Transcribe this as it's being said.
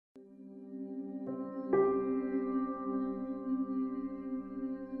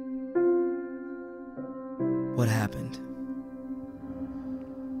What happened?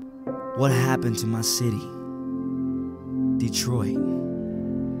 What happened to my city? Detroit.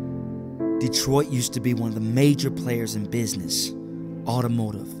 Detroit used to be one of the major players in business,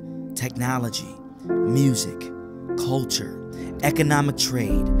 automotive, technology, music, culture, economic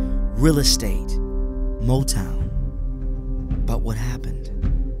trade, real estate, Motown. But what happened?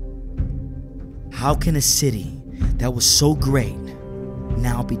 How can a city that was so great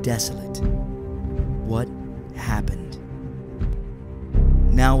now be desolate? What happened?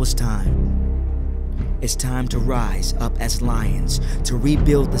 Now it's time. It's time to rise up as lions to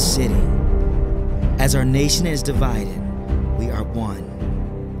rebuild the city. As our nation is divided, we are one.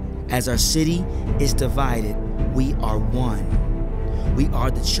 As our city is divided, we are one. We are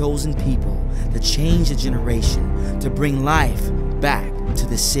the chosen people to change the generation, to bring life back to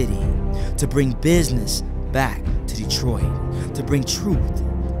the city, to bring business back to Detroit, to bring truth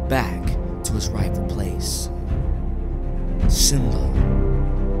back to its rightful place. Simba,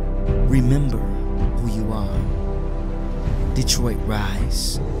 remember who you are. Detroit,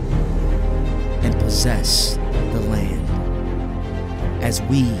 rise and possess the land as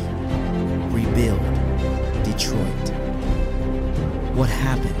we rebuild Detroit. What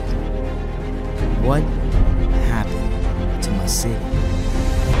happened? What happened to my city?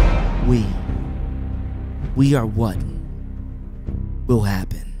 We are what will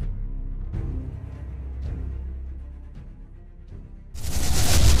happen.